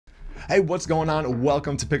Hey, what's going on?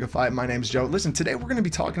 Welcome to Pick a Fight. My name's Joe. Listen, today we're going to be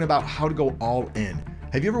talking about how to go all in.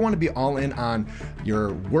 Have you ever want to be all in on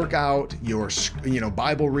your workout, your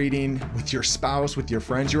Bible reading, with your spouse, with your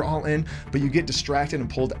friends? You're all in, but you get distracted and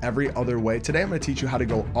pulled every other way. Today I'm going to teach you how to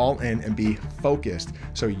go all in and be focused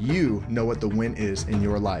so you know what the win is in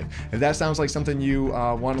your life. If that sounds like something you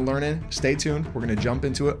want to learn in, stay tuned. We're going to jump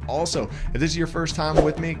into it. Also, if this is your first time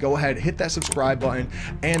with me, go ahead, hit that subscribe button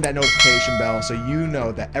and that notification bell so you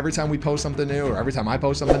know that every time we post something new or every time I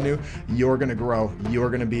post something new, you're going to grow, you're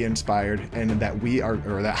going to be inspired, and that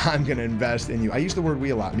I'm going to invest in you. I use the word we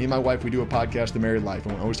a lot. Me and my wife, we do a podcast, The Married Life,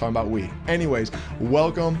 and we're always talking about we. Anyways,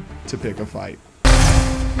 welcome to Pick a Fight.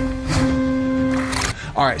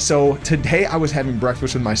 All right, so today I was having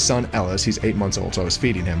breakfast with my son, Ellis. He's 8 months old, so I was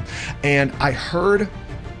feeding him. And I heard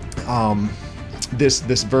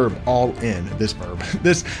this verb, all in, this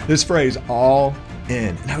phrase, all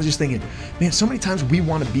in. And I was just thinking, man, so many times we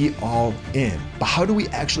want to be all in, but how do we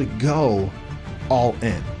actually go all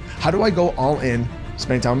in? How do I go all in,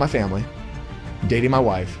 spending time with my family, dating my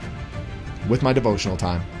wife, with my devotional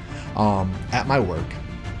time, at my work,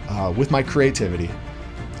 with my creativity,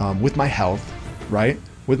 with my health, right?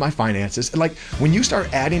 With my finances? Like when you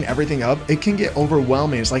start adding everything up, it can get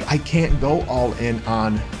overwhelming. It's like, I can't go all in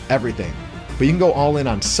on everything, but you can go all in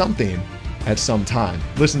on something at some time.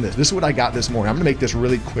 Listen to this. This is what I got this morning. I'm gonna make this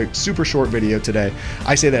really quick, super short video today.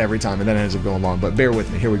 I say that every time and then it ends up going long, but bear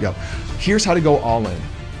with me. Here we go. Here's how to go all in.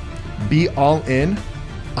 Be all in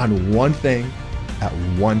on one thing at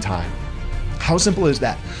one time. How simple is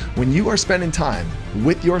that? When you are spending time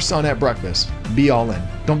with your son at breakfast, be all in.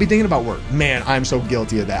 Don't be thinking about work. Man, I'm so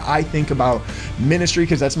guilty of that. I think about ministry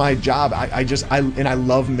because that's my job. I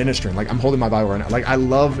love ministering. Like I'm holding my Bible right now. Like I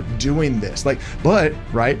love doing this.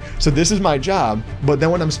 Right? So this is my job. But then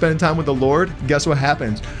when I'm spending time with the Lord, guess what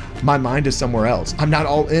happens? My mind is somewhere else. I'm not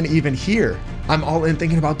all in even here. I'm all in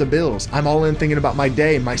thinking about the bills. I'm all in thinking about my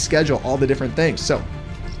day, my schedule, all the different things. So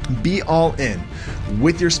be all in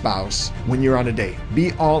with your spouse when you're on a date.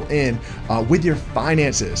 Be all in with your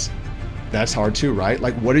finances. That's hard too, right?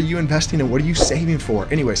 Like what are you investing in? What are you saving for?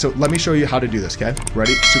 Anyway, so let me show you how to do this, okay?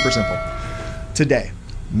 Ready? Super simple. Today,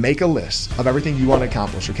 make a list of everything you want to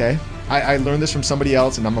accomplish, okay? I learned this from somebody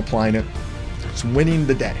else and I'm applying it. It's winning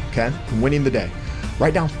the day, okay? Winning the day.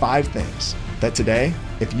 Write down 5 things that today,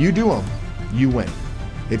 if you do them, you win.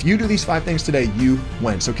 If you do these 5 things today, you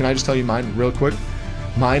win. So can I just tell you mine real quick?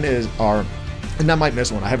 Mine and I might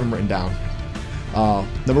miss one, I have them written down.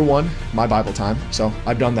 Number 1, my Bible time. So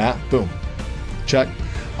I've done that, boom, check.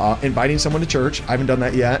 Inviting someone to church, I haven't done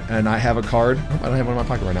that yet, and I have a card. I don't have one in my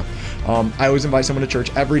pocket right now. I always invite someone to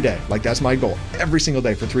church every day. Like that's my goal, every single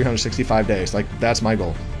day for 365 days. Like that's my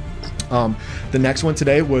goal. The next one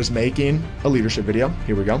today was making a leadership video.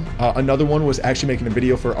 Here we go. Another one was actually making a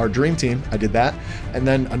video for our dream team. I did that. And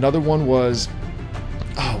then another one was,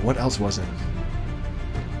 what else was it?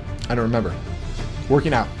 I don't remember.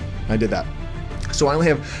 Working out. I did that. So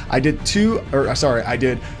I did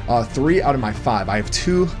 3 out of my 5. I have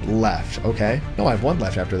 2 left, okay? No, I have 1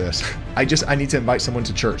 left after this. I need to invite someone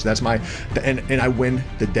to church. That's and I win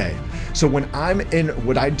the day. So when I'm in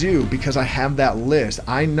what I do, because I have that list,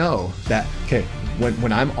 I know that, okay,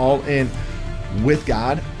 when I'm all in with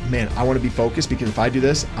God, man, I want to be focused because if I do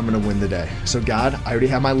this, I'm going to win the day. So God, I already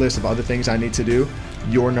have my list of other things I need to do.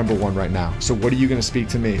 You're number 1 right now. So what are you going to speak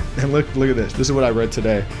to me? And look at this. This is what I read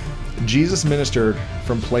today. Jesus ministered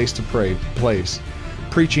from place to place,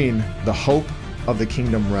 preaching the hope of the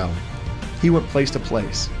kingdom realm. He went place to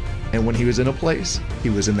place. And when he was in a place, he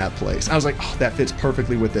was in that place. I was like, oh, that fits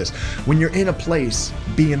perfectly with this. When you're in a place,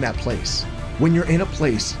 be in that place. When you're in a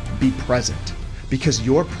place, be present. Because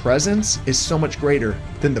your presence is so much greater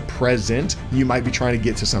than the present you might be trying to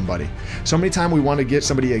get to somebody. So many times we want to get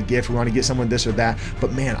somebody a gift, we want to get someone this or that,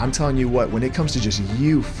 but man, I'm telling you what, when it comes to just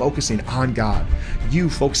you focusing on God, you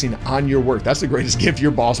focusing on your work, that's the greatest gift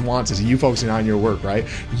your boss wants, is you focusing on your work, right?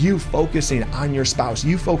 You focusing on your spouse,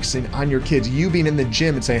 you focusing on your kids, you being in the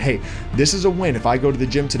gym and saying, hey, this is a win if I go to the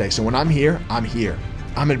gym today. So when I'm here, I'm here.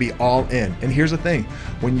 I'm going to be all in. And here's the thing,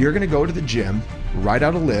 when you're going to go to the gym, write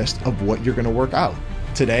out a list of what you're going to work out.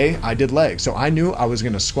 Today, I did legs. So I knew I was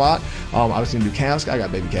going to squat. I was going to do calves. I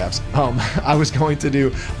got baby calves. I was going to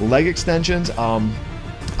do leg extensions,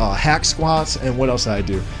 hack squats, and what else did I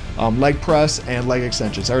do? Leg press and leg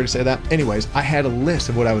extensions. I already said that. Anyways, I had a list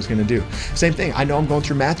of what I was going to do. Same thing. I know I'm going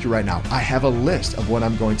through Matthew right now. I have a list of what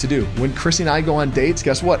I'm going to do. When Chrissy and I go on dates,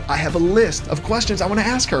 guess what? I have a list of questions I want to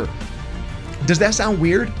ask her. Does that sound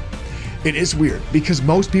weird? It is weird because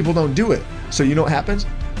most people don't do it. So you know what happens?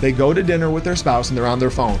 They go to dinner with their spouse and they're on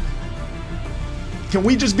their phone. Can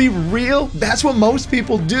we just be real? That's what most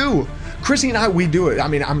people do. Chrissy and I, we do it. I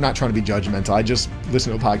mean, I'm not trying to be judgmental. I just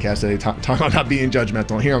listened to a podcast today talking about not being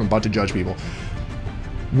judgmental. Here I'm about to judge people.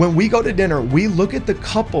 When we go to dinner, we look at the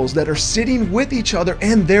couples that are sitting with each other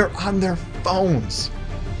and they're on their phones.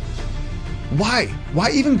 Why?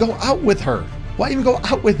 Why even go out with her? Why even go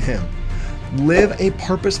out with him? Live a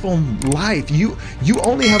purposeful life. You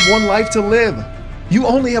only have one life to live. You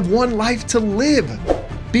only have one life to live.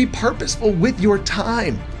 Be purposeful with your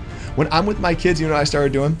time. When I'm with my kids, you know what I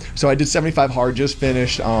started doing? So I did 75 hard, just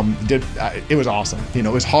finished. It was awesome. You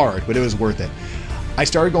know, it was hard, but it was worth it. I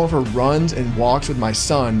started going for runs and walks with my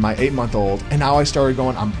son, my 8-month-old, and now I started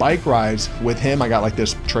going on bike rides with him. I got like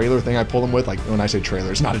this trailer thing I pull him with. Like when I say trailer,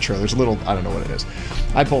 it's not a trailer, it's a little, I don't know what it is.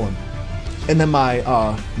 I pull him. And then my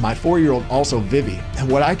 4-year-old also, Vivi. And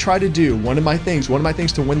what I try to do, one of my things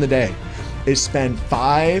to win the day is spend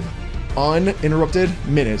 5 uninterrupted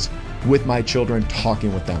minutes with my children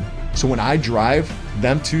talking with them. So when I drive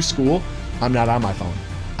them to school, I'm not on my phone.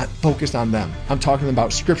 I'm focused on them. I'm talking to them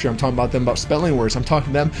about scripture. I'm talking about them about spelling words. I'm talking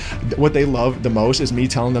to them. What they love the most is me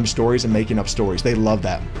telling them stories and making up stories. They love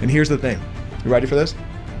that. And here's the thing. You ready for this?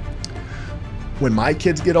 When my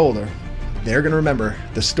kids get older, they're going to remember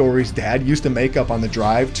the stories Dad used to make up on the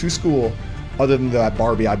drive to school, other than that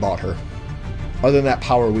Barbie I bought her, other than that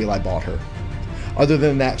Power Wheel I bought her, other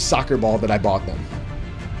than that soccer ball that I bought them.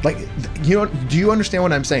 Like, you know, do you understand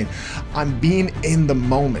what I'm saying? I'm being in the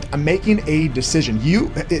moment. I'm making a decision.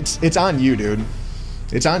 It's on you, dude.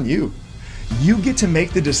 It's on you. You get to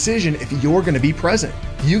make the decision if you're going to be present.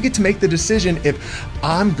 You get to make the decision if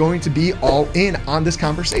I'm going to be all in on this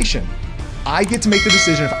conversation. I get to make the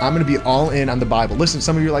decision if I'm going to be all in on the Bible. Listen,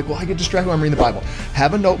 some of you are like, well, I get distracted when I'm reading the Bible.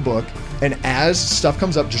 Have a notebook, and as stuff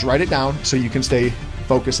comes up, just write it down so you can stay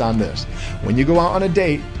focused on this. When you go out on a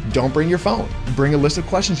date, don't bring your phone. Bring a list of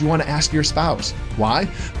questions you want to ask your spouse. Why?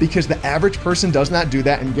 Because the average person does not do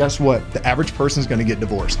that, and guess what? The average person is going to get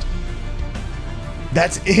divorced.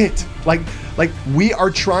 That's it. Like we are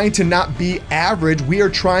trying to not be average. We are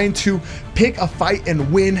trying to pick a fight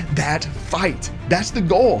and win that fight. That's the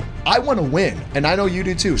goal. I want to win, and I know you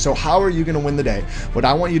do too. So how are you going to win the day? What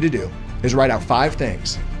I want you to do is write out 5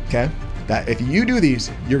 things, okay? That if you do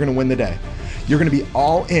these, you're going to win the day. You're going to be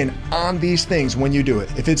all in on these things when you do it.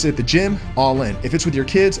 If it's at the gym, all in. If it's with your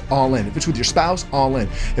kids, all in. If it's with your spouse, all in.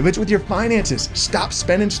 If it's with your finances, stop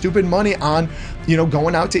spending stupid money on,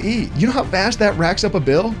 going out to eat. You know how fast that racks up a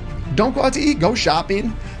bill? Don't go out to eat. Go shopping.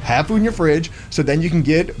 Have food in your fridge, so then you can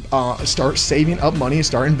start saving up money and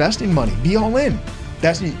start investing money. Be all in.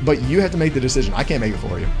 But you have to make the decision. I can't make it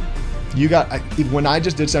for you. When I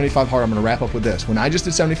just did 75 hard, I'm going to wrap up with this. When I just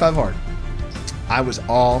did 75 hard, I was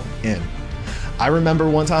all in. I remember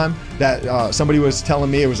one time that somebody was telling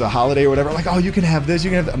me it was a holiday or whatever. Like, oh, you can have this, you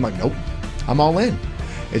can have that. I'm like, nope, I'm all in.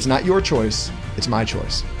 It's not your choice, it's my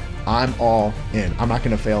choice. I'm all in. I'm not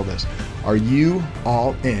gonna fail this. Are you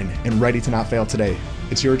all in and ready to not fail today?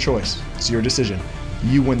 It's your choice, it's your decision.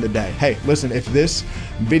 You win the day. Hey, listen, if this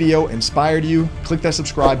video inspired you, click that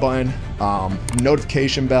subscribe button,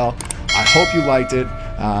 notification bell. I hope you liked it.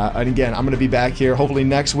 And again, I'm going to be back here hopefully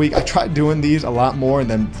next week. I tried doing these a lot more, and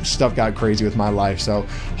then stuff got crazy with my life. So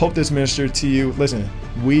hope this ministered to you. Listen,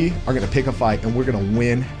 we are going to pick a fight, and we're going to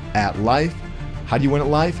win at life. How do you win at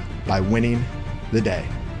life? By winning the day.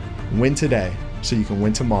 Win today so you can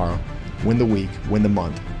win tomorrow, win the week, win the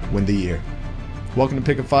month, win the year. Welcome to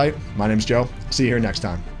Pick a Fight. My name's Joe. See you here next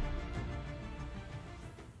time.